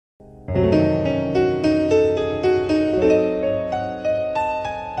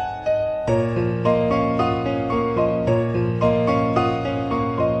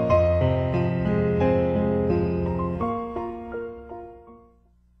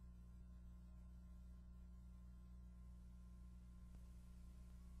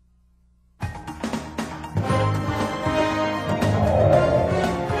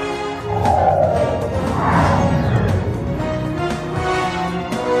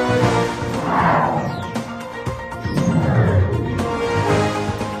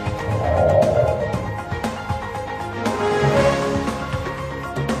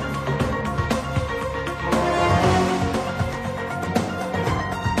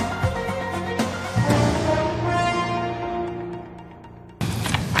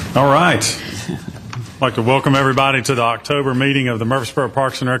All right. I'd like to welcome everybody to the October meeting of the Murfreesboro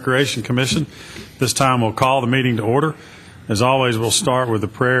Parks and Recreation Commission. This time we'll call the meeting to order. As always, we'll start with the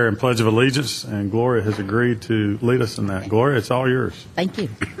prayer and Pledge of Allegiance, and Gloria has agreed to lead us in that. Gloria, it's all yours. Thank you.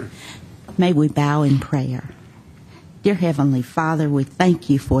 May we bow in prayer. Dear Heavenly Father, we thank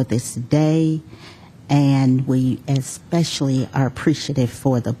you for this day, and we especially are appreciative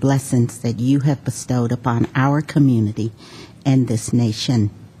for the blessings that you have bestowed upon our community and this nation.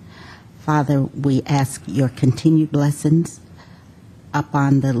 Father, we ask your continued blessings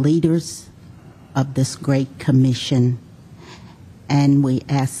upon the leaders of this great commission, and we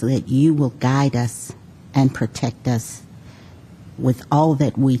ask that you will guide us and protect us with all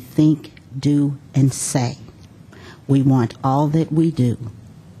that we think, do, and say. We want all that we do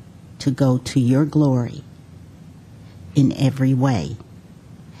to go to your glory in every way.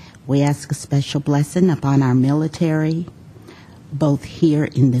 We ask a special blessing upon our military, both here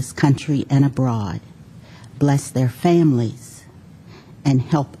in this country and abroad. Bless their families and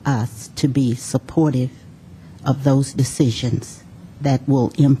help us to be supportive of those decisions that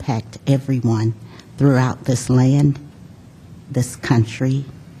will impact everyone throughout this land, this country,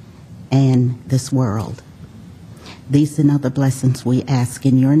 and this world. These and other blessings we ask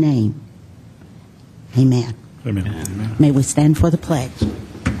in your name. Amen. Amen. Amen. May we stand for the pledge.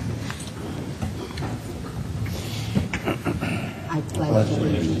 I pledge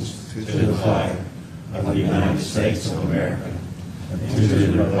allegiance to the flag of the United States of America and to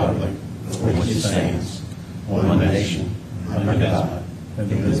the republic for which it stands, one nation, under God,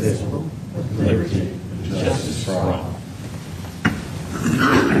 indivisible, with liberty and justice for all.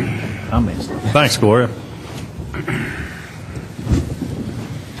 Thanks, Gloria.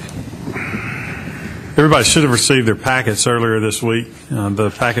 Everybody should have received their packets earlier this week.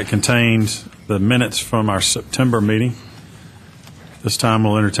 The packet contains the minutes from our September meeting. This time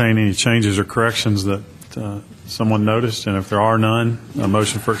we'll entertain any changes or corrections that someone noticed, and if there are none, a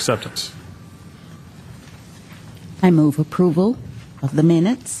motion for acceptance. I move approval of the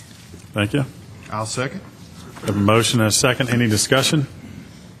minutes. Thank you. I'll second. We have a motion and a second. Any discussion?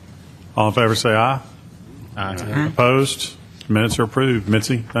 All in favor say aye. Aye. Opposed? Minutes are approved.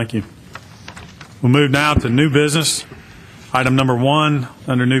 Mitzi, thank you. We'll move now to new business. Item number 1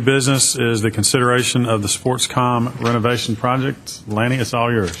 under new business is the consideration of the SportsCom renovation project. Lanny, it's all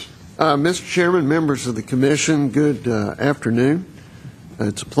yours. Mr. Chairman, members of the Commission, good afternoon.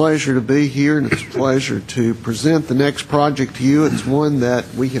 It's a pleasure to be here, and it's a pleasure to present the next project to you. It's one that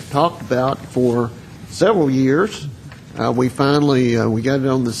we have talked about for several years. We finally we got it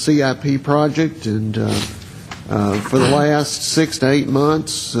on the CIP project, and for the last 6 to 8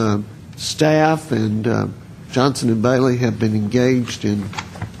 months, staff and Johnson & Bailey have been engaged in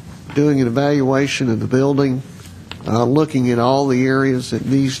doing an evaluation of the building, looking at all the areas that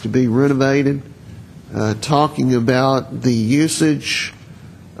needs to be renovated, talking about the usage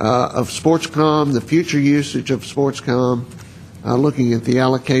of SportsCom, the future usage of SportsCom, looking at the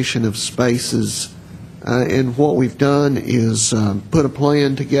allocation of spaces. And what we've done is put a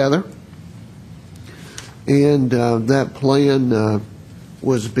plan together, and that plan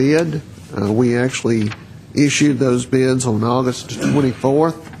was bid. We actually issued those bids on August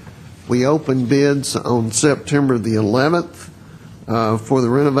 24th. We opened bids on September the 11th for the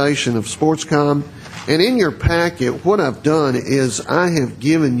renovation of SportsCom. And in your packet, what I've done is I have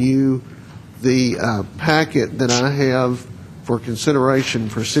given you the packet that I have for consideration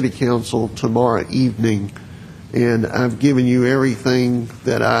for City Council tomorrow evening. And I've given you everything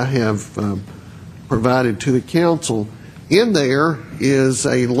that I have provided to the Council. In there is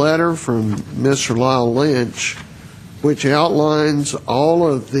a letter from Mr. Lyle Lynch, which outlines all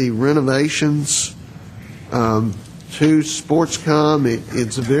of the renovations to SportsCom.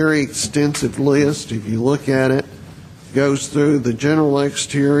 It's a very extensive list. If you look at it, it goes through the general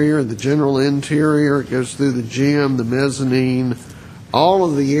exterior, the general interior, it goes through the gym, the mezzanine. All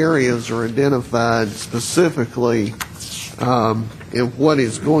of the areas are identified specifically in what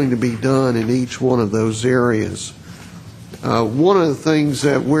is going to be done in each one of those areas. One of the things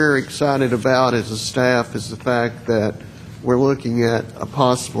that we're excited about as a staff is the fact that we're looking at a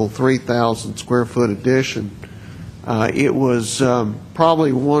possible 3,000 square foot addition. It was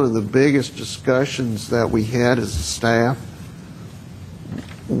probably one of the biggest discussions that we had as a staff.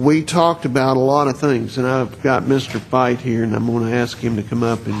 We talked about a lot of things, and I've got Mr. Fight here, and I'm going to ask him to come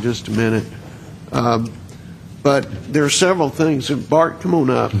up in just a minute. But there are several things. Bart, come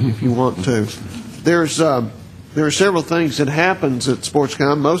on up if you want to. There are several things that happens at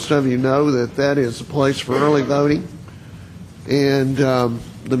SportsCom. Most of you know that that is a place for early voting. And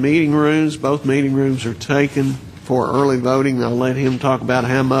the meeting rooms, both meeting rooms are taken. for early voting. I'll let him talk about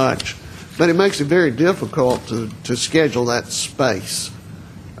how much. But it makes it very difficult to schedule that space.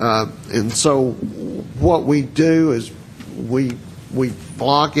 And so what we do is we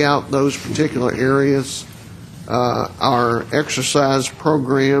block out those particular areas. Our exercise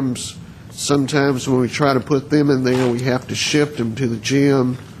programs, sometimes when we try to put them in there, we have to shift them to the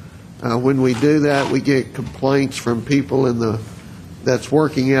gym. When we do that, we get complaints from people that's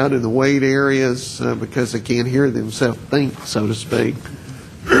working out in the weight areas because they can't hear themselves think, so to speak.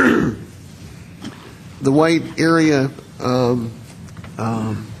 The weight area,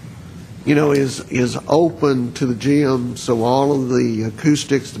 is open to the gym, so all of the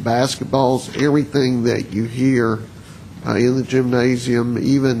acoustics, the basketballs, everything that you hear in the gymnasium,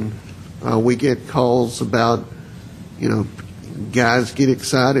 even we get calls about, guys get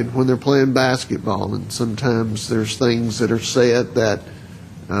excited when they're playing basketball, and sometimes there's things that are said that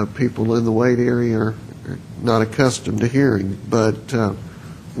people in the weight area are not accustomed to hearing. But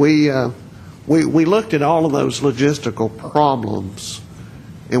we looked at all of those logistical problems,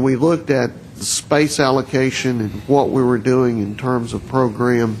 and we looked at the space allocation and what we were doing in terms of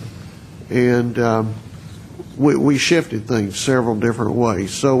program, and we shifted things several different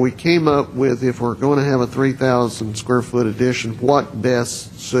ways. So we came up with, if we're going to have a 3,000 square foot addition, what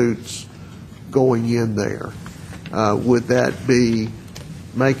best suits going in there? Would that be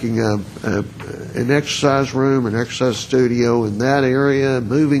making an exercise room, an exercise studio in that area,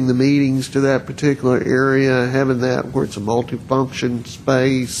 moving the meetings to that particular area, having that where it's a multifunction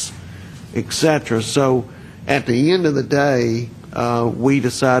space, etc. So at the end of the day, we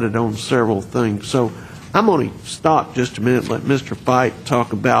decided on several things. So I'm going to stop just a minute and let Mr. Fight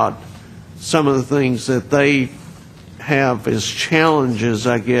talk about some of the things that they have as challenges,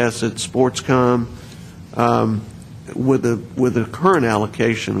 I guess, at Sportscom with the current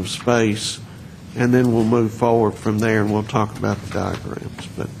allocation of space, and then we'll move forward from there and we'll talk about the diagrams.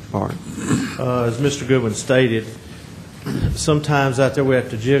 But Bart. As Mr. Goodwin stated, sometimes out there we have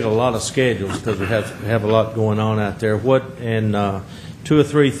to jiggle a lot of schedules because we have a lot going on out there. Two or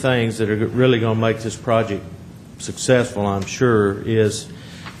three things that are really going to make this project successful, I'm sure, is,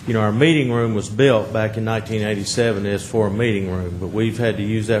 our meeting room was built back in 1987 as for a meeting room, but we've had to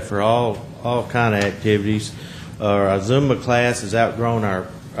use that for all kind of activities. Our Zumba class has outgrown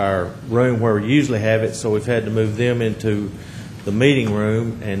our room where we usually have it, so we've had to move them into the meeting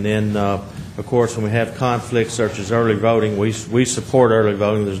room. And then, of course, when we have conflicts such as early voting, we support early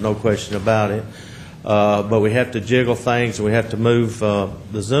voting. There's no question about it. But we have to jiggle things, and we have to move the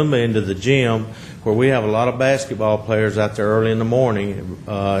Zumba into the gym, where we have a lot of basketball players out there early in the morning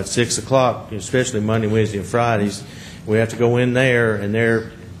at 6 o'clock, especially Monday, Wednesday, and Fridays. We have to go in there, and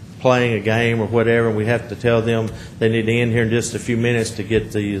they're playing a game or whatever, and we have to tell them they need to end here in just a few minutes to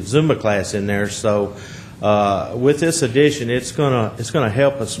get the Zumba class in there. So with this addition, it's gonna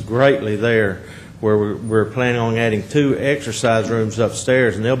help us greatly there, where we're planning on adding 2 exercise rooms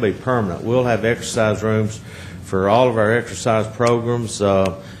upstairs, and they'll be permanent. We'll have exercise rooms for all of our exercise programs,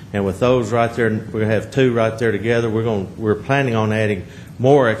 and with those right there, we're going to have 2 right there together. We're planning on adding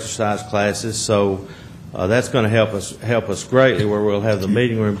more exercise classes, so that's going to help us greatly, where we'll have the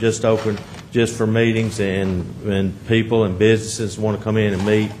meeting room just open just for meetings and people and businesses want to come in and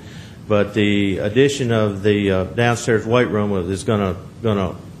meet. But the addition of the downstairs weight room is going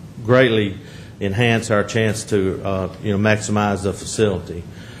to greatly enhance our chance to maximize the facility.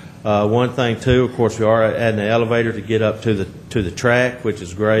 One thing too, of course, we are adding an elevator to get up to the track, which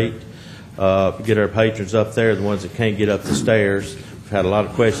is great. Get our patrons up there, the ones that can't get up the stairs. We've had a lot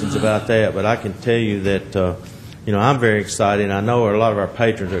of questions about that, but I can tell you that I'm very excited, and I know a lot of our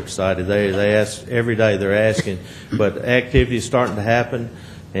patrons are excited. They ask every day. They're asking, but activity is starting to happen,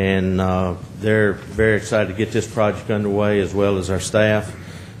 and they're very excited to get this project underway, as well as our staff.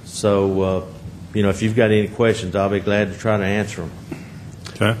 So. If you've got any questions, I'll be glad to try to answer them.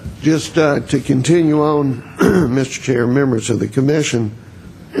 Okay. Just to continue on, Mr. Chair, members of the Commission,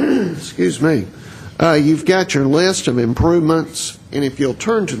 excuse me, you've got your list of improvements, and if you'll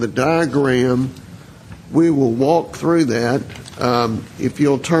turn to the diagram, we will walk through that. If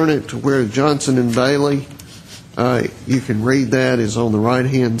you'll turn it to where Johnson and Bailey, you can read that, is on the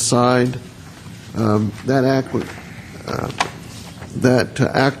right-hand side. That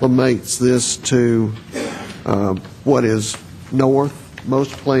acclimates this to what is north.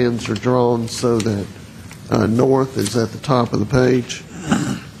 Most plans are drawn so that north is at the top of the page.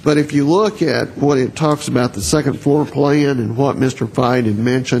 But if you look at what it talks about, the second floor plan and what Mr. Fight had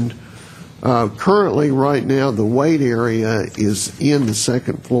mentioned, currently right now the weight area is in the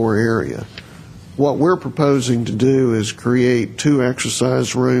second floor area. What we're proposing to do is create 2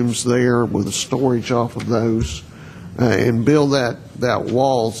 exercise rooms there with a storage off of those. and build that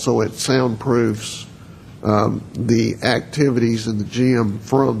wall so it soundproofs the activities in the gym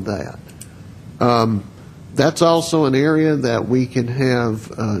from that. That's also an area that we can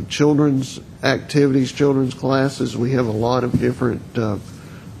have children's activities, children's classes. We have a lot of different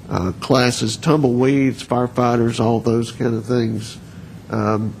classes, tumbleweeds, firefighters, all those kind of things.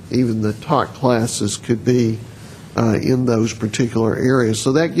 Even the talk classes could be in those particular areas.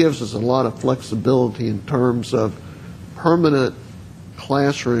 So that gives us a lot of flexibility in terms of permanent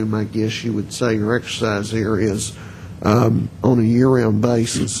classroom, I guess you would say, or exercise areas on a year-round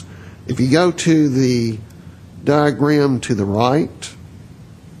basis. If you go to the diagram to the right,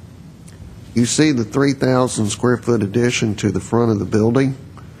 you see the 3,000 square foot addition to the front of the building,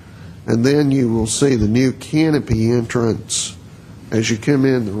 and then you will see the new canopy entrance as you come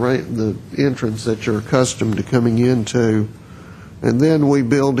in, the entrance that you're accustomed to coming into. And then we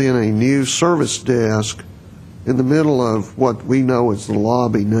build in a new service desk in the middle of what we know is the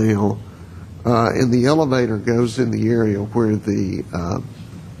lobby now, and the elevator goes in the area where the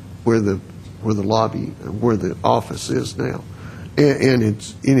lobby, where the office is now. And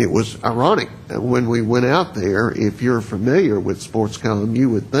it was ironic when we went out there. If you're familiar with Sportscom, you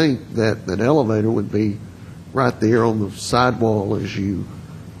would think that that elevator would be right there on the sidewall as you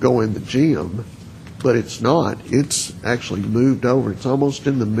go in the gym, but it's not. It's actually moved over. It's almost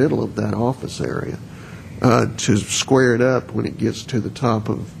in the middle of that office area to square it up when it gets to the top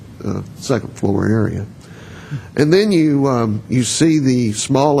of the second floor area. And then you see the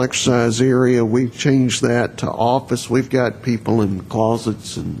small exercise area. We've changed that to office. We've got people in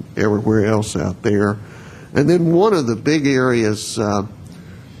closets and everywhere else out there. And then one of the big areas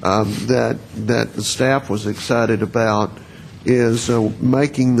that the staff was excited about is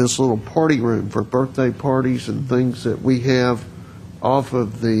making this little party room for birthday parties and things that we have off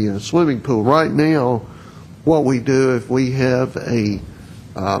of the swimming pool. Right now, what we do if we have a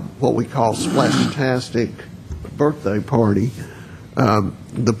what we call Splashtastic birthday party,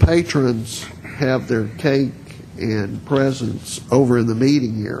 the patrons have their cake and presents over in the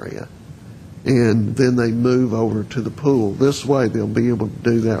meeting area, and then they move over to the pool. This way they'll be able to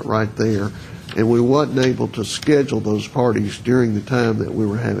do that right there. And we wasn't able to schedule those parties during the time that we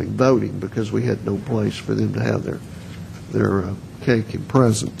were having voting because we had no place for them to have their cake and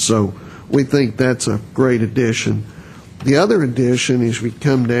presents. So we think that's a great addition. The other addition is, if you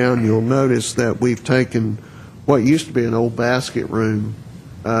come down, you'll notice that we've taken what used to be an old basket room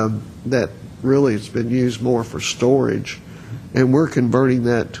that really has been used more for storage, and we're converting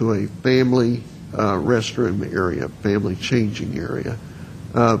that to a family restroom area, family changing area.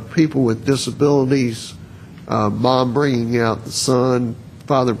 People with disabilities, mom bringing out the son,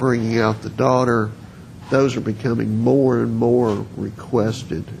 father bringing out the daughter, those are becoming more and more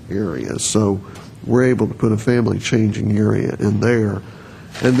requested areas. So we're able to put a family changing area in there.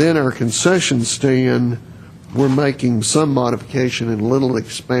 And then our concession stand, we're making some modification and little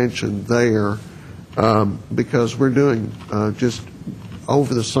expansion there because we're doing just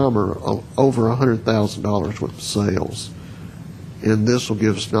over the summer over $100,000 worth of sales. And this will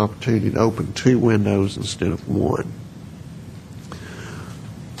give us an opportunity to open 2 windows instead of 1.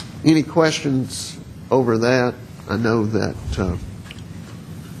 Any questions over that? I know that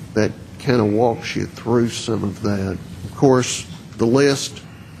that kind of walks you through some of that. Of course, the list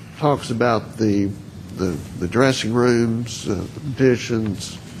talks about the dressing rooms, the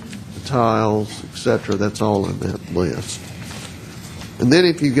petitions, the tiles, etc. That's all in that list. And then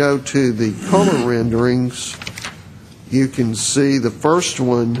if you go to the color renderings, you can see the first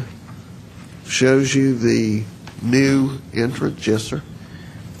one shows you the new entrance. Yes, sir.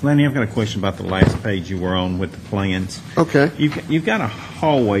 Lenny, I've got a question about the last page you were on with the plans. Okay. You've got a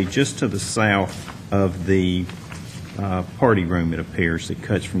hallway just to the south of the party room, it appears, that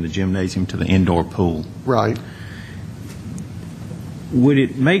cuts from the gymnasium to the indoor pool. Right. Would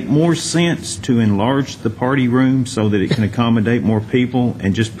it make more sense to enlarge the party room so that it can accommodate more people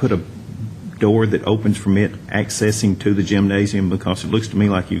and just put a door that opens from it accessing to the gymnasium? Because it looks to me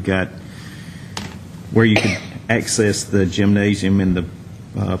like you've got where you could access the gymnasium and the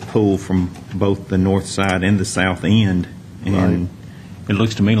pool from both the north side and the south end, and it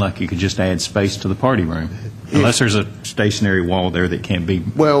looks to me like you could just add space to the party room, unless there's a stationary wall there that can't be.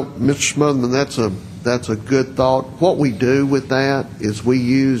 Well, Mr. Smotherman, that's a good thought. What we do with that is we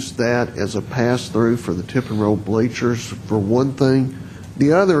use that as a pass-through for the tip and roll bleachers, for one thing.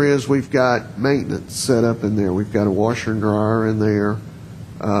 The other is we've got maintenance set up in there. We've got a washer and dryer in there.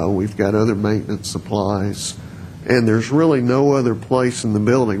 We've got other maintenance supplies. And there's really no other place in the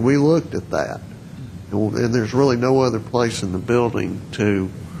building. We looked at that. And there's really no other place in the building to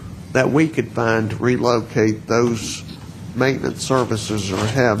that we could find to relocate those maintenance services or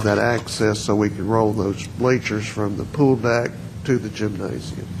have that access so we could roll those bleachers from the pool deck to the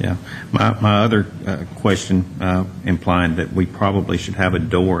gymnasium. Yeah. My other question implying that we probably should have a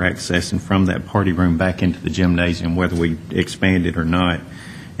door accessing from that party room back into the gymnasium, whether we expand it or not.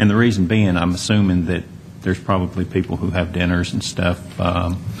 And the reason being, I'm assuming that there's probably people who have dinners and stuff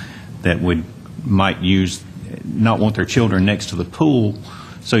that might not want their children next to the pool,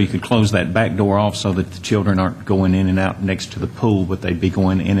 so you could close that back door off so that the children aren't going in and out next to the pool, but they'd be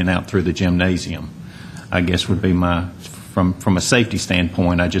going in and out through the gymnasium, I guess would be from a safety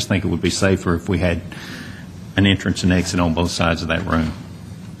standpoint, I just think it would be safer if we had an entrance and exit on both sides of that room.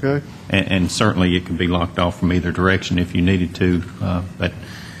 Okay? And certainly it could be locked off from either direction if you needed to, but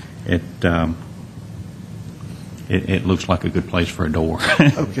it looks like a good place for a door.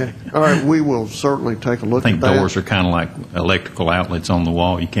 Okay. All right, we will certainly take a look I think at that. doors are kind of like electrical outlets on the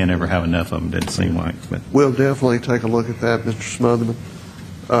wall. You can't ever have enough of them, doesn't seem like. But We'll definitely take a look at that, Mr.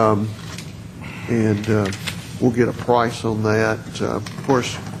 Smotherman. And we'll get a price on that. Of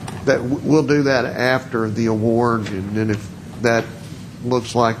course, we'll do that after the award, and then if that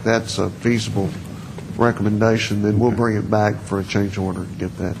looks like that's a feasible recommendation, then we'll bring it back for a change order and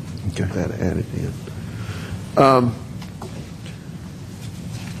get that added in.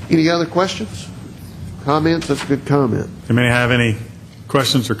 Any other questions? Comments? That's a good comment. Do you have any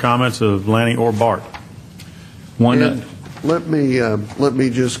questions or comments of Lanny or Bart? And let me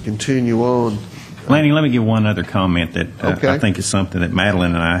just continue on. Lanny, let me give one other comment that Okay. I think is something that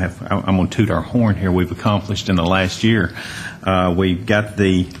Madeline and I have. I'm going to toot our horn here. We've accomplished in the last year. We got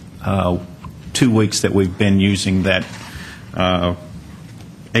the 2 weeks that we've been using that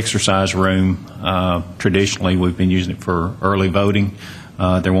exercise room. Traditionally, we've been using it for early voting.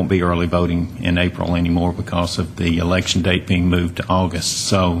 There won't be early voting in April anymore because of the election date being moved to August.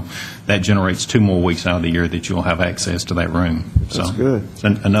 So that generates 2 more weeks out of the year that you'll have access to that room. That's so good. It's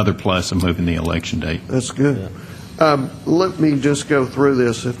another plus of moving the election date. That's good. Let me just go through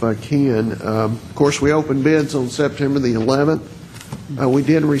this if I can. Of course, we opened bids on September the 11th. We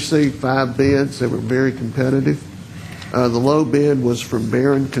did receive 5 bids. They were very competitive. The low bid was from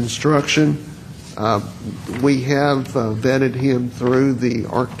Barron Construction. We have vetted him through the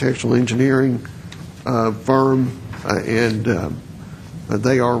architectural engineering firm, and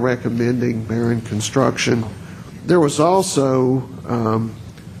they are recommending Barron Construction. There was also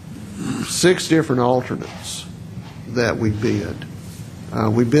 6 different alternates that we bid.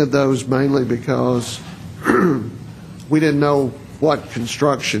 We bid those mainly because we didn't know what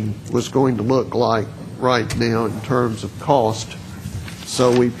construction was going to look like right now in terms of cost.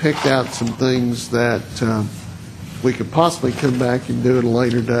 So we picked out some things that we could possibly come back and do at a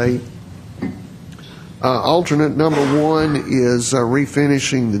later date. Alternate number 1 is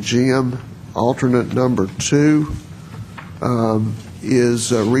refinishing the gym. Alternate number 2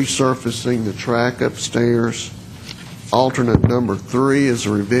 is resurfacing the track upstairs. Alternate number 3 is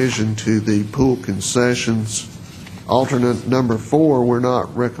a revision to the pool concessions. Alternate number 4 we're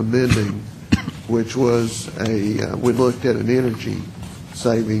not recommending, which was we looked at an energy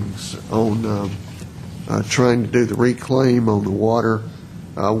savings on trying to do the reclaim on the water.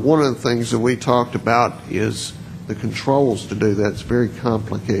 One of the things that we talked about is the controls to do that. It's very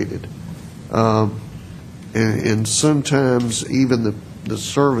complicated. And sometimes even the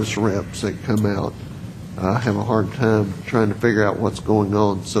service reps that come out have a hard time trying to figure out what's going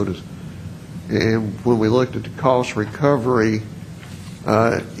on. And when we looked at the cost recovery,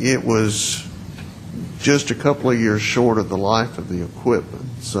 it was just a couple of years short of the life of the equipment.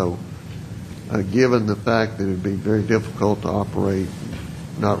 So given the fact that it would be very difficult to operate,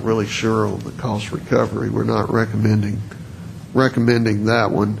 not really sure on the cost recovery, we're not recommending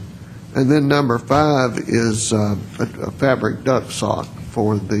that one. And then number 5 is a fabric duct sock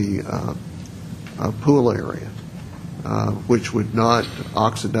for the pool area, which would not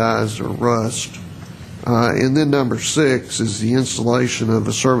oxidize or rust. And then number 6 is the installation of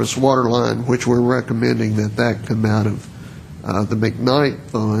a service water line, which we're recommending that come out of the McKnight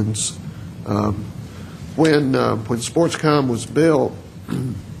funds. When Sportscom was built,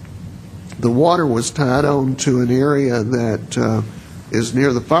 the water was tied on to an area that is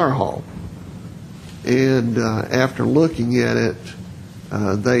near the fire hall. And after looking at it,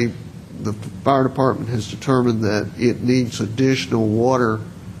 the fire department has determined that it needs additional water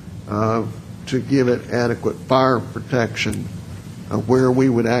to give it adequate fire protection. Where we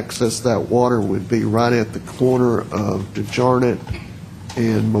would access that water would be right at the corner of DeJarnett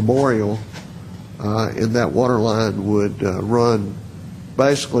and Memorial, and that water line would run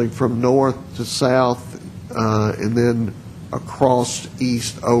basically from north to south and then across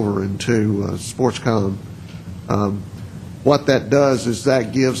east over into Sportscom. What that does is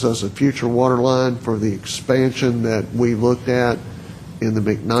that gives us a future water line for the expansion that we looked at in the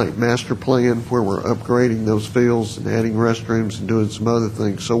McKnight master plan, where we're upgrading those fields and adding restrooms and doing some other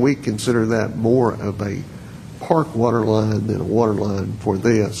things. So we consider that more of a park water line than a water line for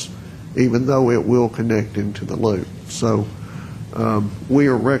this, even though it will connect into the loop. So we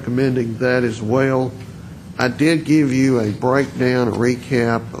are recommending that as well. I did give you a breakdown, a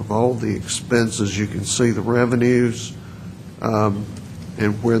recap of all the expenses. You can see the revenues and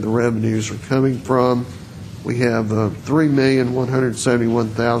where the revenues are coming from. We have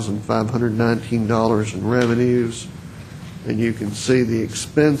 $3,171,519 in revenues, and you can see the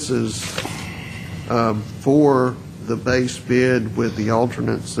expenses for the base bid with the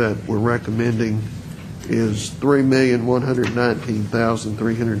alternates that we're recommending is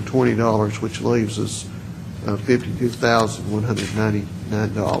 $3,119,320, which leaves us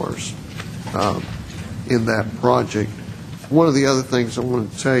 $52,199 in that project. One of the other things I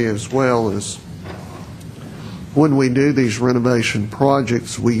want to tell you as well is when we do these renovation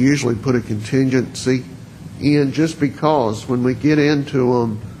projects, we usually put a contingency in, just because when we get into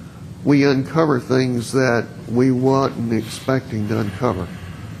them, we uncover things that we wasn't expecting to uncover.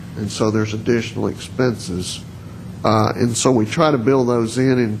 And so there's additional expenses. And so we try to build those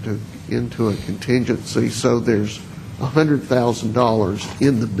into a contingency. So there's $100,000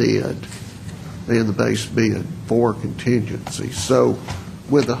 in the bid, in the base bid for contingency. So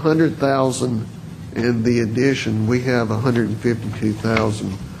with $100,000 and the addition, we have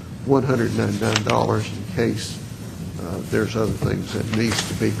 $152,199 in case there's other things that needs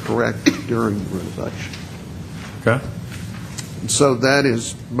to be corrected during the renovation. Okay. And so that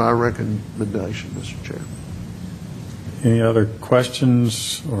is my recommendation, Mr. Chair. Any other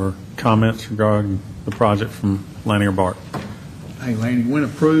questions or comments regarding the project from Lanny or Bart? Hey, Lanny, when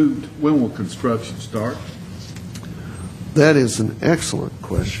approved, when will construction start? That is an excellent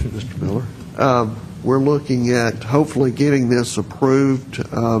question, Mr. Miller. We're looking at hopefully getting this approved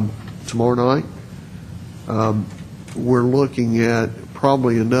tomorrow night. We're looking at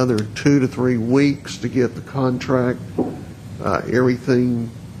probably another 2 to 3 weeks to get the contract,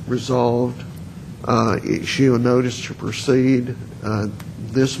 everything resolved. Issue a notice to proceed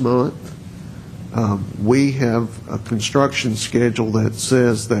this month. We have a construction schedule that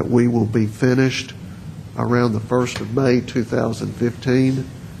says that we will be finished around the 1st of May 2015,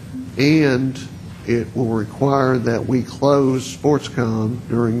 and it will require that we close Sportscom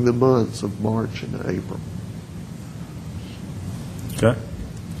during the months of March and April. Okay.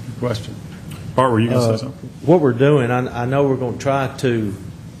 Good question. Bart, were you going to say something? What we're doing, I know we're going to try to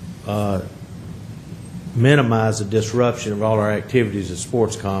minimize the disruption of all our activities at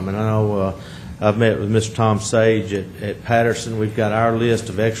Sportscom. And I know I've met with Mr. Tom Sage at Patterson. We've got our list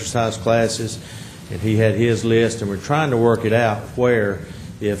of exercise classes, and he had his list, and we're trying to work it out where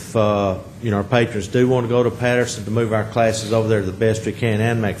if our patrons do want to go to Patterson, to move our classes over there the best we can,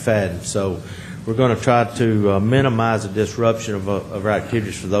 and McFadden. So we're going to try to minimize the disruption of our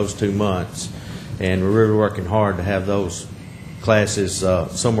activities for those 2 months, and we're really working hard to have those classes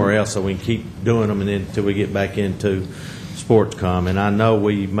somewhere else so we can keep doing them until we get back into Sportscom. And I know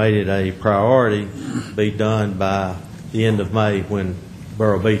we made it a priority to be done by the end of May when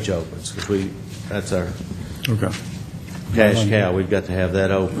Borough Beach opens, because that's our cash cow. We've got to have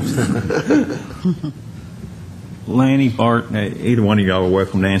that open. Lanny, Bart, either one of y'all are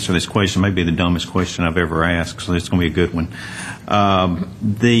welcome to answer this question. It may be the dumbest question I've ever asked, so it's going to be a good one.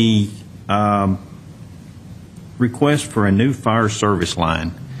 The request for a new fire service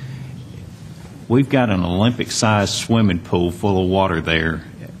line. We've got an Olympic-sized swimming pool full of water there,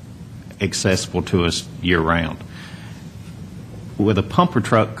 accessible to us year-round. With a pumper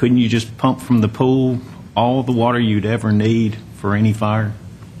truck, couldn't you just pump from the pool all the water you'd ever need for any fire?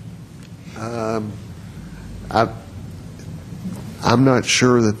 I'm not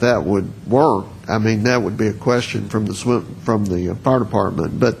sure that would work. I mean, that would be a question from the fire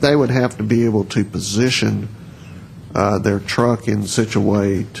department, but they would have to be able to position their truck in such a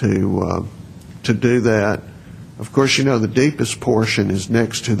way to do that. Of course, the deepest portion is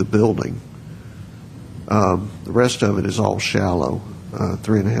next to the building. The rest of it is all shallow,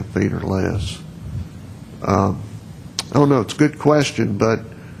 3.5 feet or less. I don't know. It's a good question, but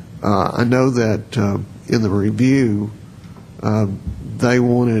I know that in the review, they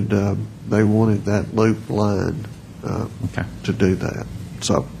wanted that loop line to do that.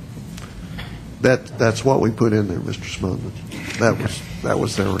 So that's what we put in there, Mr. Smotherman. That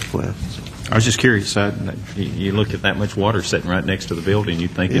was their request. So. I was just curious. You look at that much water sitting right next to the building,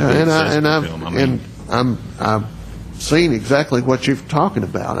 you'd think it would and I've seen exactly what you're talking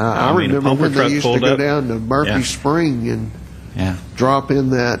about. I mean, a remember pumper when they truck used to pulled go up. down to Murphy Yeah. Spring and Yeah. drop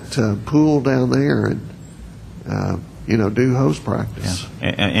in that pool down there and, do hose practice. Yeah.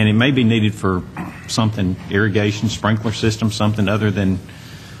 And it may be needed for something, irrigation, sprinkler system, something other than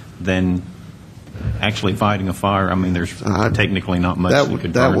actually fighting a fire. I mean, there's technically not much that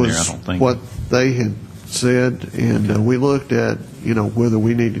could that burn there, I was don't think. what they had said, and we looked at, whether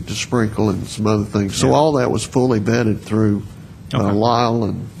we needed to sprinkle and some other things. So Yeah. all that was fully vetted through Okay. Lyle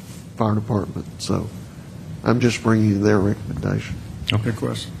and Fire Department. So I'm just bringing you their recommendation. Good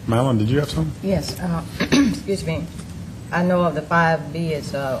question. Madeline, did you have something? Yes, excuse me. I know of the 5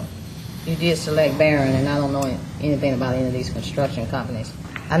 bids, you did select Barron, and I don't know anything about any of these construction companies.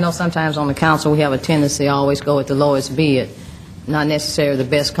 I know sometimes on the council, we have a tendency to always go with the lowest bid, not necessarily the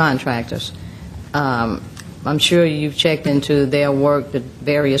best contractors. I'm sure you've checked into their work, the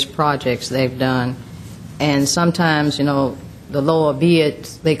various projects they've done, and sometimes, the lower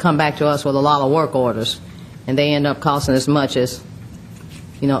bids, they come back to us with a lot of work orders, and they end up costing as much as,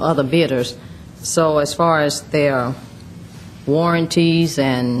 other bidders. So as far as their warranties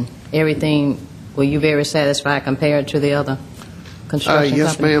and everything, were you very satisfied compared to the other construction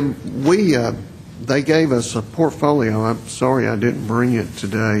Yes, companies? ma'am. They gave us a portfolio. I'm sorry I didn't bring it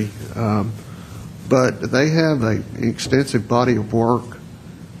today, but they have an extensive body of work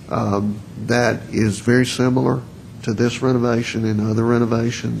that is very similar to this renovation and other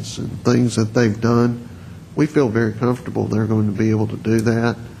renovations and things that they've done. We feel very comfortable they're going to be able to do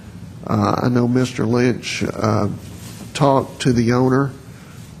that. I know Mr. Lynch talked to the owner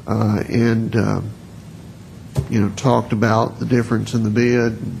and talked about the difference in the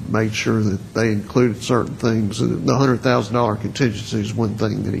bid, made sure that they included certain things. The $100,000 contingency is one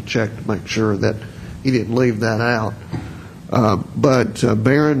thing that he checked to make sure that he didn't leave that out. But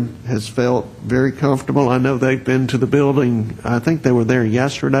Barron has felt very comfortable. I know they've been to the building. I think they were there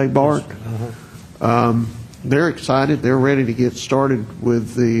yesterday, Bart. They're excited. They're ready to get started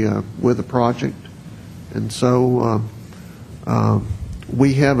with the project. And so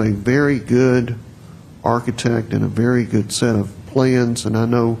we have a very good architect and a very good set of plans. And I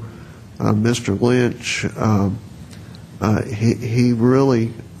know Mr. Lynch, he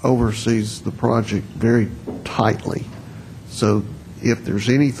really oversees the project very tightly. So if there's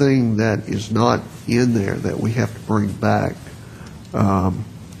anything that is not in there that we have to bring back,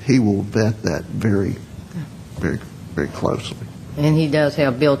 he will vet that very, very, very closely. And he does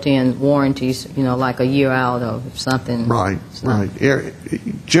have built-in warranties, like a year out of something. Right, right.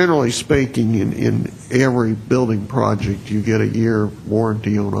 Generally speaking, in every building project, you get a year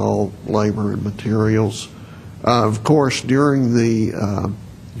warranty on all labor and materials. Of course, during the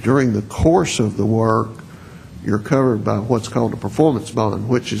course of the work, you're covered by what's called a performance bond,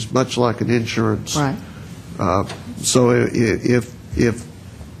 which is much like an insurance. Right. So if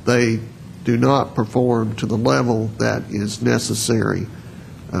they do not perform to the level that is necessary,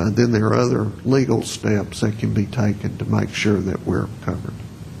 then there are other legal steps that can be taken to make sure that we're covered.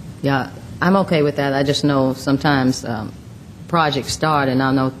 Yeah, I'm okay with that. I just know sometimes projects start, and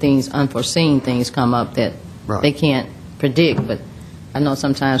I know unforeseen things come up that Right. they can't predict, but I know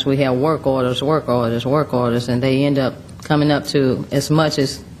sometimes we have work orders, and they end up coming up to as much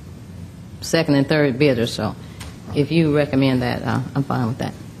as second and third bidders. So if you recommend that, I'm fine with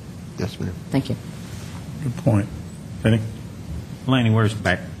that. Yes, ma'am. Thank you. Good point. Penny? Lanny, where's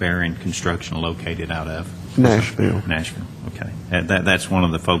Barron Construction located out of? Nashville. Nashville, okay. That's one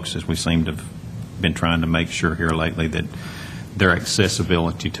of the focuses we seem to have been trying to make sure here lately, that their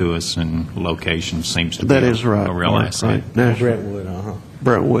accessibility to us and location seems to be That is right. a real asset. Right. Nashville. Brentwood,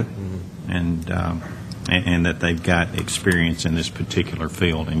 Brentwood. And that they've got experience in this particular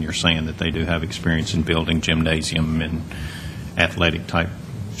field, and you're saying that they do have experience in building gymnasium and athletic-type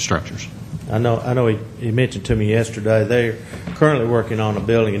structures. I know he mentioned to me yesterday, they're currently working on a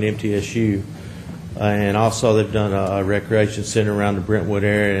building in MTSU, and also they've done a recreation center around the Brentwood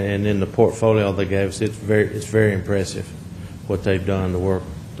area, and in the portfolio they gave us, it's very impressive what they've done, the work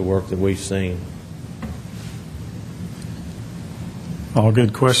that we've seen. All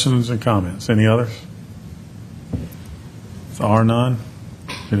good questions and comments. Any others? If there are none,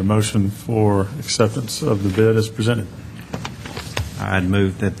 need a motion for acceptance of the bid as presented. I'd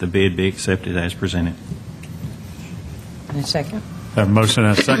move that the bid be accepted as presented. And a second. Have a motion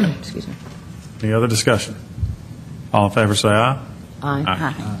and a second. Excuse me. Any other discussion? All in favor say aye. Aye.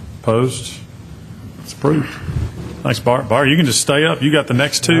 Aye. Opposed? It's approved. Thanks, Bart. Bart, you can just stay up. You got the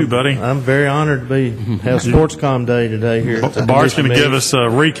next two, buddy. I'm very honored to have Sportscom Day today here. at the Bart's going to commission give us a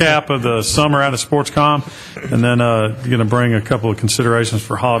recap of the summer out of Sportscom, and then you're going to bring a couple of considerations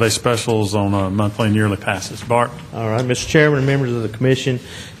for holiday specials on monthly and yearly passes. Bart? All right, Mr. Chairman and members of the commission,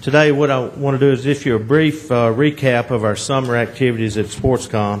 today what I want to do is issue a brief recap of our summer activities at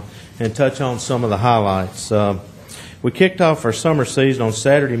Sportscom and touch on some of the highlights. We kicked off our summer season on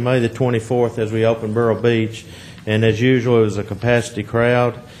Saturday, May the 24th, as we opened Burrow Beach, and as usual, it was a capacity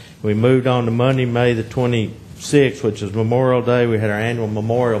crowd. We moved on to Monday, May the 26th, which is Memorial Day. We had our annual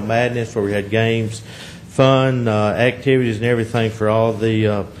Memorial Madness, where we had games, fun, activities, and everything for all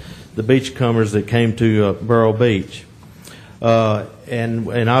the beachcombers that came to Burrow Beach.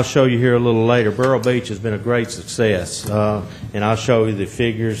 And I'll show you here a little later. Burrow Beach has been a great success, and I'll show you the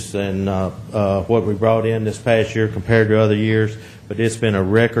figures and what we brought in this past year compared to other years. But it's been a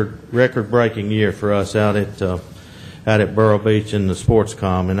record-breaking year for us out at Burrow Beach in the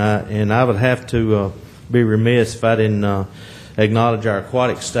Sportscom, and I would have to be remiss if I didn't acknowledge our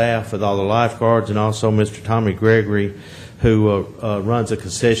aquatic staff with all the lifeguards and also Mr. Tommy Gregory, who runs a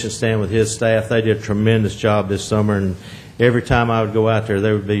concession stand with his staff. They did a tremendous job this summer, and every time I would go out there,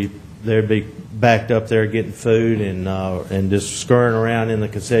 they'd be backed up there getting food and just scurrying around in the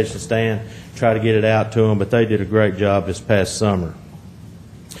concession stand, try to get it out to them. But they did a great job this past summer.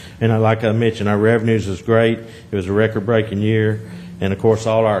 And like I mentioned, our revenues was great. It was a record-breaking year. And, of course,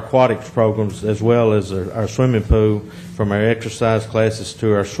 all our aquatics programs, as well as our swimming pool, from our exercise classes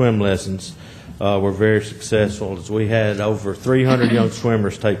to our swim lessons, were very successful, as we had over 300 young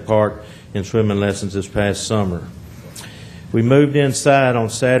swimmers take part in swimming lessons this past summer. We moved inside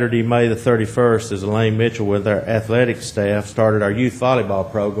on Saturday, May the 31st, as Elaine Mitchell with our athletic staff started our youth volleyball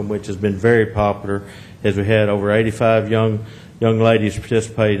program, which has been very popular, as we had over 85 young ladies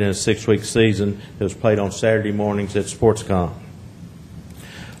participate in a 6-week season that was played on Saturday mornings at Sportscom.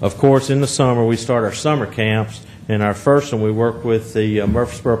 Of course, in the summer, we start our summer camps. In our first one, we worked with the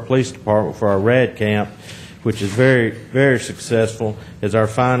Murfreesboro Police Department for our RAD camp, which is very, very successful, as our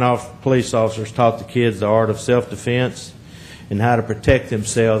fine police officers taught the kids the art of self-defense and how to protect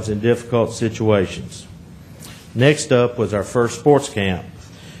themselves in difficult situations. Next up was our first sports camp,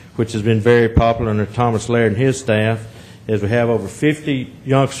 which has been very popular under Thomas Laird and his staff, as we have over 50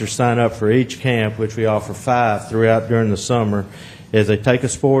 youngsters sign up for each camp, which we offer 5 throughout during the summer, as they take a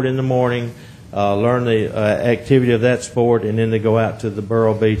sport in the morning, learn the activity of that sport, and then they go out to the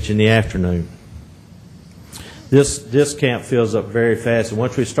Burrow Beach in the afternoon. This camp fills up very fast, and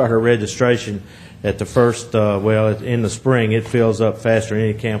once we start our registration at the first, in the spring, it fills up faster than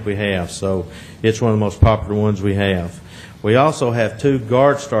any camp we have, so it's one of the most popular ones we have. We also have 2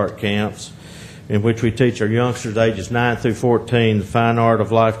 Guard Start camps, in which we teach our youngsters ages 9 through 14 the fine art of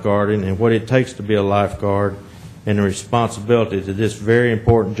lifeguarding and what it takes to be a lifeguard and the responsibility that this very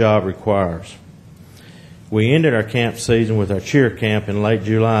important job requires. We ended our camp season with our cheer camp in late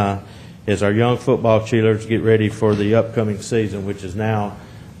July, as our young football cheerleaders get ready for the upcoming season, which is now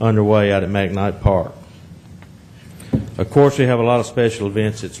underway out at McKnight Park. Of course, we have a lot of special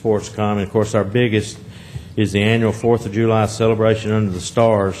events at Sportscom, and of course our biggest is the annual 4th of July celebration under the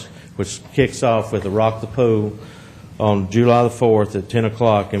stars, which kicks off with a Rock the Pool on July the 4th at 10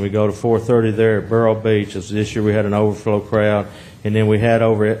 o'clock, and we go to 4:30 there at Burrow Beach. As this year we had an overflow crowd, and then we had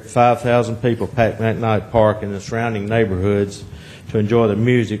over 5,000 people pack McKnight Park and the surrounding neighborhoods to enjoy the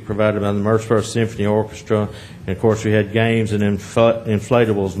music provided by the Murfreesboro Symphony Orchestra. And, of course, we had games and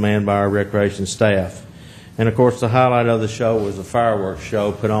inflatables manned by our recreation staff. And, of course, the highlight of the show was the fireworks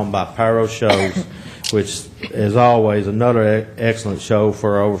show put on by Pyro Shows, which, as always, another excellent show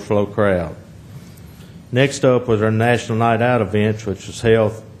for our overflow crowd. Next up was our National Night Out event, which was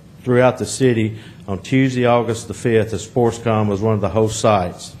held throughout the city on Tuesday, August the 5th, as Sportscom was one of the host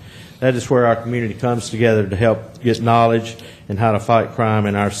sites. That is where our community comes together to help get knowledge and how to fight crime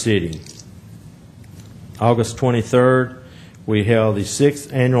in our city. August 23rd, we held the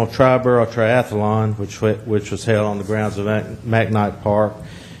 6th annual Tri-Borough Triathlon, which was held on the grounds of McKnight Park,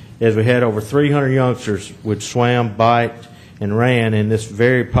 as we had over 300 youngsters which swam, biked, and ran in this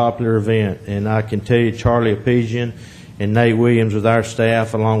very popular event. And I can tell you, Charlie Apesian and Nate Williams with our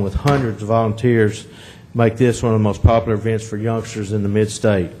staff, along with hundreds of volunteers, make this one of the most popular events for youngsters in the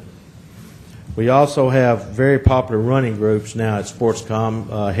mid-state. We also have very popular running groups now at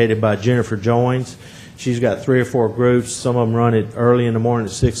Sportscom, headed by Jennifer Joins. She's got 3 or 4 groups. Some of them run it early in the morning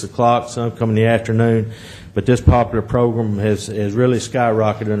at 6 o'clock, some come in the afternoon. But this popular program has really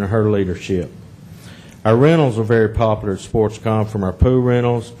skyrocketed under her leadership. Our rentals are very popular at Sportscom, from our pool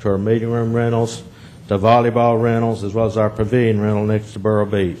rentals to our meeting room rentals to volleyball rentals, as well as our pavilion rental next to Burrow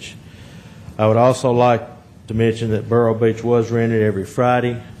Beach. I would also like to mention that Burrow Beach was rented every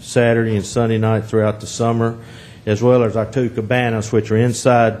Friday, Saturday, and Sunday night throughout the summer, as well as our 2 cabanas, which are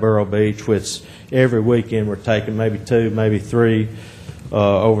inside Burrow Beach, which every weekend we're taking maybe 2, maybe 3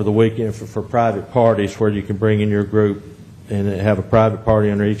 over the weekend for private parties where you can bring in your group and have a private party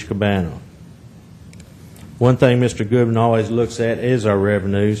under each cabana. One thing Mr. Goodman always looks at is our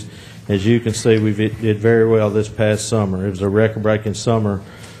revenues. As you can see, we did very well this past summer. It was a record-breaking summer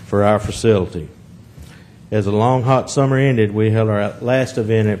for our facility. As the long, hot summer ended, we held our last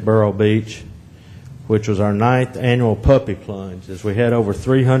event at Burrow Beach, which was our 9th annual puppy plunge, as we had over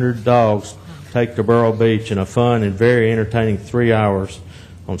 300 dogs take to Burrow Beach in a fun and very entertaining 3 hours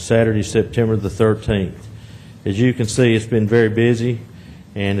on Saturday, September the 13th. As you can see, it's been very busy,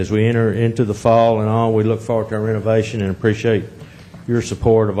 and as we enter into the fall and on, we look forward to our renovation and appreciate your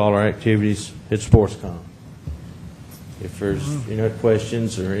support of all our activities at SportsCom. If there's any other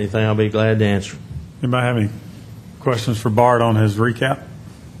questions or anything, I'll be glad to answer. Anybody have any questions for Bart on his recap?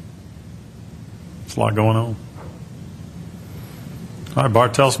 There's a lot going on. All right,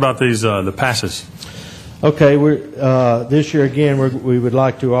 Bart, tell us about these the passes. Okay, this year again we would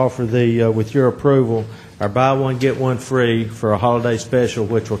like to offer with your approval, our buy one get one free for a holiday special,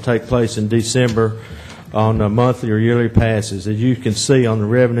 which will take place in December on monthly or yearly passes. As you can see on the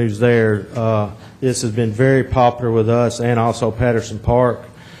revenues there, this has been very popular with us and also Patterson Park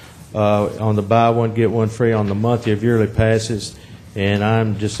on the buy one get one free on the monthly or yearly passes. And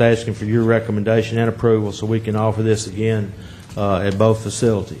I'm just asking for your recommendation and approval so we can offer this again at both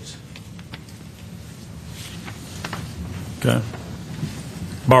facilities. Okay.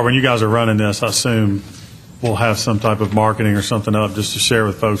 Bart, when you guys are running this, I assume we'll have some type of marketing or something up just to share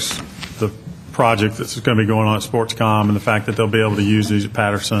with folks the project that's going to be going on at SportsCom and the fact that they'll be able to use these at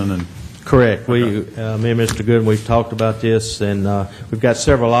Patterson. And correct. Me and Mr. Gooden, we've talked about this, and we've got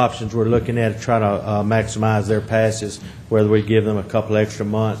several options we're looking at to try to maximize their passes, whether we give them a couple extra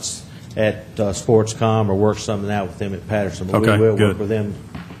months at SportsCom or work something out with them at Patterson. But okay, we will good. work with them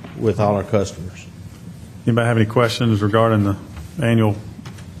with all our customers. Anybody have any questions regarding the annual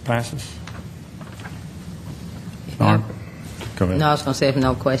passes? All right. Go ahead. No, I was going to say if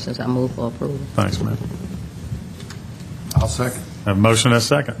no questions, I move for approval. Thanks, man. I'll second. I have a motion and a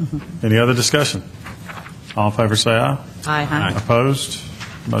second. Any other discussion? All in favor say aye. Aye. Opposed?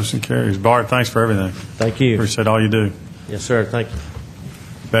 Motion carries. Bart, thanks for everything. Thank you. Appreciate all you do. Yes, sir. Thank you.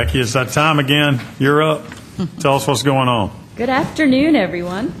 Becky, it's that time again. You're up. Tell us what's going on. Good afternoon,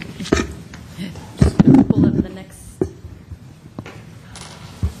 everyone. Just gonna pull up the next.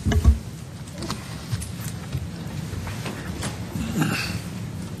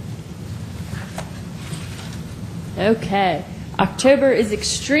 Okay. October is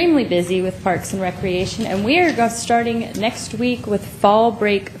extremely busy with Parks and Recreation, and we are starting next week with Fall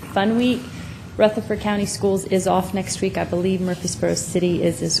Break Fun Week. Rutherford County Schools is off next week. I believe Murfreesboro City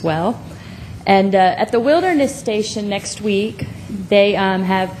is as well. And at the Wilderness Station next week, they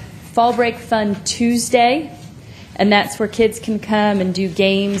have Fall Break Fun Tuesday, and that's where kids can come and do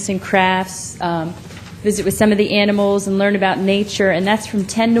games and crafts, visit with some of the animals and learn about nature, and that's from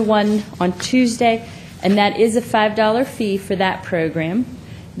 10 to 1 on Tuesday, and that is a $5 fee for that program.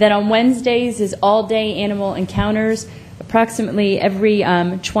 Then on Wednesdays is all-day animal encounters. Approximately every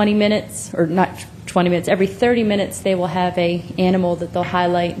 20 minutes, or not 20 minutes, every 30 minutes they will have a animal that they'll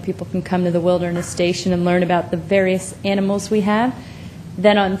highlight, and people can come to the Wilderness Station and learn about the various animals we have.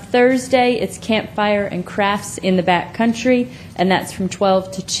 Then on Thursday, it's campfire and crafts in the back country, and that's from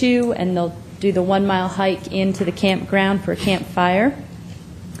 12 to 2, and they'll do the 1 mile hike into the campground for a campfire.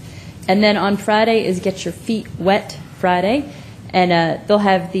 And then on Friday is Get Your Feet Wet Friday, and they'll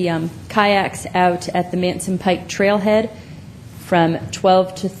have the kayaks out at the Manson Pike Trailhead from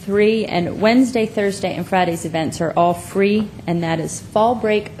 12 to 3, and Wednesday, Thursday, and Friday's events are all free, and that is Fall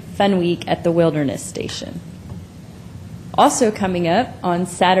Break Fun Week at the Wilderness Station. Also coming up on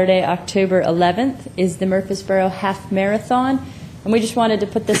Saturday, October 11th, is the Murfreesboro Half Marathon, and we just wanted to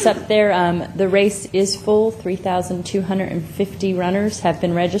put this up there. The race is full. 3,250 runners have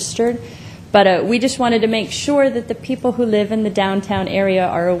been registered. But we just wanted to make sure that the people who live in the downtown area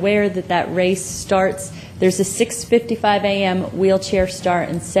are aware that that race starts. There's a 6:55 a.m. wheelchair start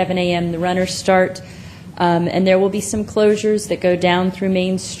and 7 a.m. the runners start. And there will be some closures that go down through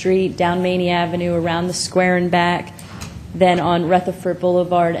Main Street, down Maney Avenue, around the square and back, then on Rutherford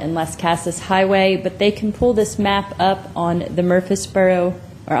Boulevard and Las Casas Highway. But they can pull this map up on the Murfreesboro,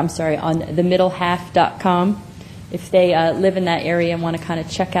 or I'm sorry, on the middlehalf.com. if they live in that area and want to kind of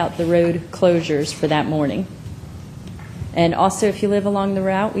check out the road closures for that morning. And also, if you live along the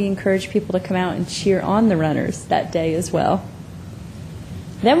route, we encourage people to come out and cheer on the runners that day as well.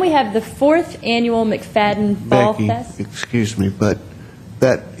 Then we have the 4th annual McFadden Fall Becky, Fest. excuse me, but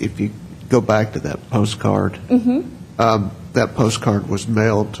that, if you go back to that postcard, that postcard was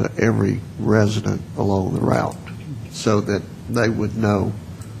mailed to every resident along the route so that they would know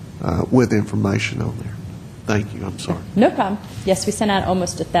with information on there. Thank you, I'm sorry. No problem. Yes, we sent out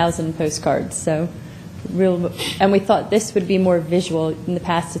almost 1,000 postcards, so and we thought this would be more visual. In the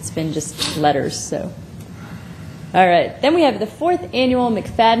past, it's been just letters, so. All right. Then we have the 4th annual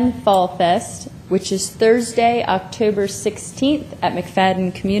McFadden Fall Fest, which is Thursday, October 16th at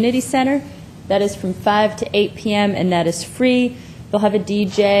McFadden Community Center. That is from 5 to 8 p.m., and that is free. They'll have a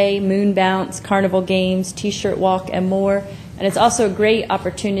DJ, moon bounce, carnival games, T-shirt walk, and more. And it's also a great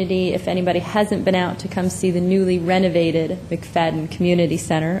opportunity, if anybody hasn't been out, to come see the newly renovated McFadden Community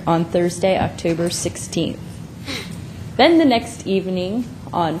Center on Thursday, October 16th. Then the next evening,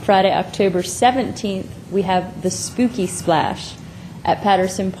 on Friday, October 17th, we have the Spooky Splash at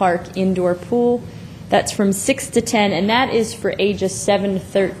Patterson Park Indoor Pool. That's from 6 to 10, and that is for ages 7 to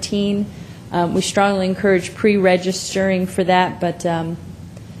 13. We strongly encourage pre-registering for that, but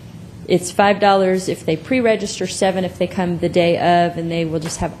it's $5 if they pre-register, $7 if they come the day of, and they will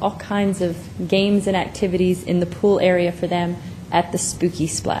just have all kinds of games and activities in the pool area for them at the Spooky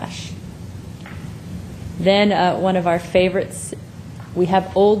Splash. Then one of our favorites, we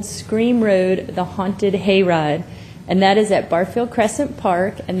have Old Scream Road, the Haunted Hayride, and that is at Barfield Crescent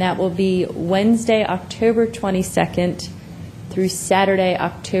Park, and that will be Wednesday, October 22nd through Saturday,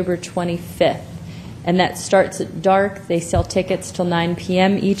 October 25th. And that starts at dark. They sell tickets till 9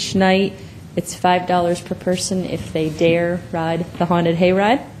 p.m. each night. It's $5 per person if they dare ride the Haunted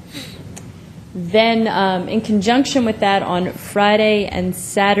Hayride. Then in conjunction with that, on Friday and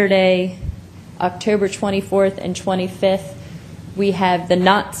Saturday, October 24th and 25th, we have the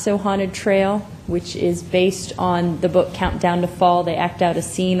Not So Haunted Trail, which is based on the book Countdown to Fall. They act out a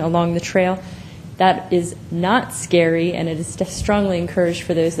scene along the trail. That is not scary, and it is strongly encouraged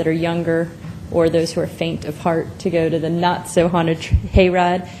for those that are younger or those who are faint of heart to go to the Not So Haunted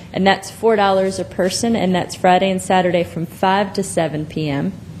Hayride. And that's $4 a person, and that's Friday and Saturday from 5 to 7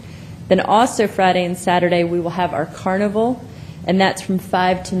 p.m. Then also Friday and Saturday we will have our carnival, and that's from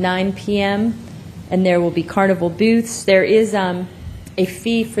 5 to 9 p.m., and there will be carnival booths. There is a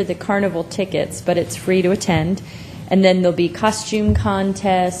fee for the carnival tickets, but it's free to attend. And then there'll be costume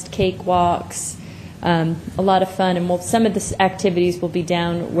contest, cake walks, a lot of fun. And some of the activities will be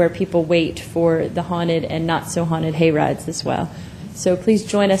down where people wait for the haunted and not so haunted hayrides as well. So please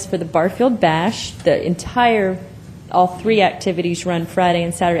join us for the Barfield Bash. All 3 activities run Friday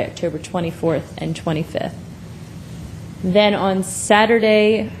and Saturday, October 24th and 25th. Then on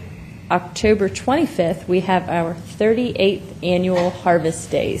Saturday, October 25th, we have our 38th annual Harvest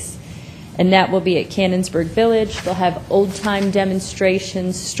Days, and that will be at Cannonsburg Village. They'll have old-time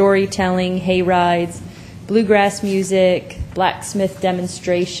demonstrations, storytelling, hay rides, bluegrass music, blacksmith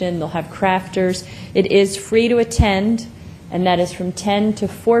demonstration. They'll have crafters. It is free to attend, and that is from 10 to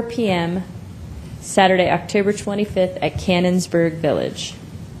 4 p.m. Saturday, October 25th at Cannonsburg Village.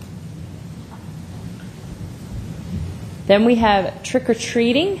 Then we have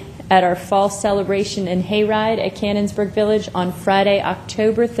trick-or-treating at our fall celebration and hayride at Cannonsburg Village on Friday,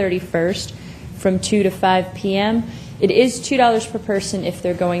 October 31st from 2 to 5 p.m. It is $2 per person if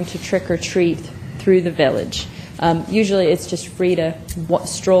they're going to trick-or-treat through the village. Usually it's just free to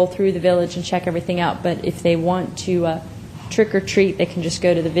stroll through the village and check everything out, but if they want to trick-or-treat, they can just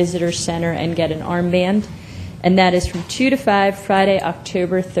go to the visitor center and get an armband. And that is from 2 to 5, Friday,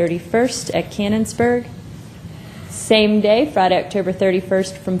 October 31st at Cannonsburg. Same day, Friday, October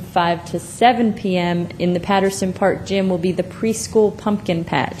 31st from 5 to 7 p.m. in the Patterson Park Gym will be the preschool pumpkin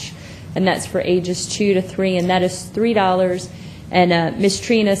patch. And that's for ages 2 to 3, and that is $3. And Miss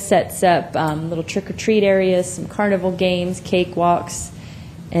Trina sets up little trick-or-treat areas, some carnival games, cake walks,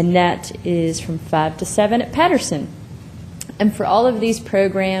 and that is from 5 to 7 at Patterson. And for all of these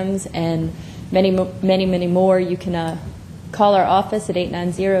programs and many more, you can call our office at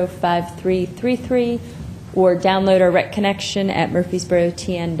 890-5333 or download our Rec Connection at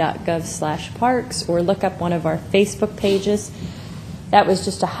murfreesborotn.gov/parks or look up one of our Facebook pages. That was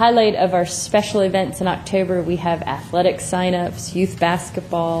just a highlight of our special events in October. We have athletic sign-ups, youth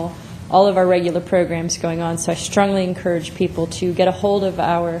basketball, all of our regular programs going on. So I strongly encourage people to get a hold of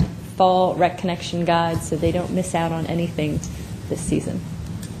our fall Rec Connection guide so they don't miss out on anything this season.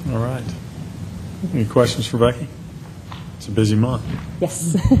 All right. Any questions for Becky? It's a busy month.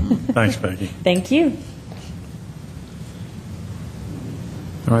 Yes. Thanks, Becky. Thank you.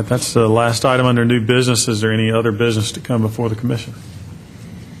 All right, that's the last item under new business. Is there any other business to come before the commission?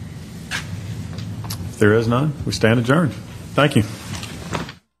 If there is none, we stand adjourned. Thank you.